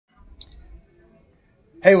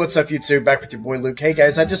Hey, what's up, YouTube? Back with your boy Luke. Hey,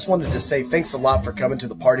 guys, I just wanted to say thanks a lot for coming to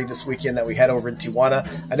the party this weekend that we had over in Tijuana.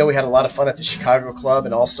 I know we had a lot of fun at the Chicago Club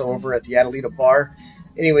and also over at the Adelita Bar.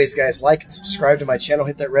 Anyways, guys, like and subscribe to my channel.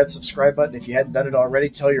 Hit that red subscribe button if you hadn't done it already.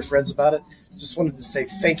 Tell your friends about it. Just wanted to say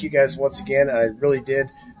thank you guys once again. I really did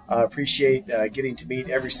appreciate getting to meet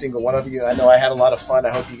every single one of you. I know I had a lot of fun.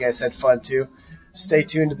 I hope you guys had fun too. Stay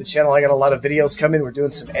tuned to the channel. I got a lot of videos coming. We're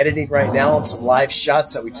doing some editing right now on some live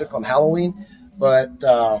shots that we took on Halloween. But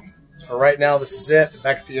for right now, this is it.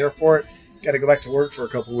 Back at the airport. Got to go back to work for a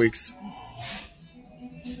couple weeks.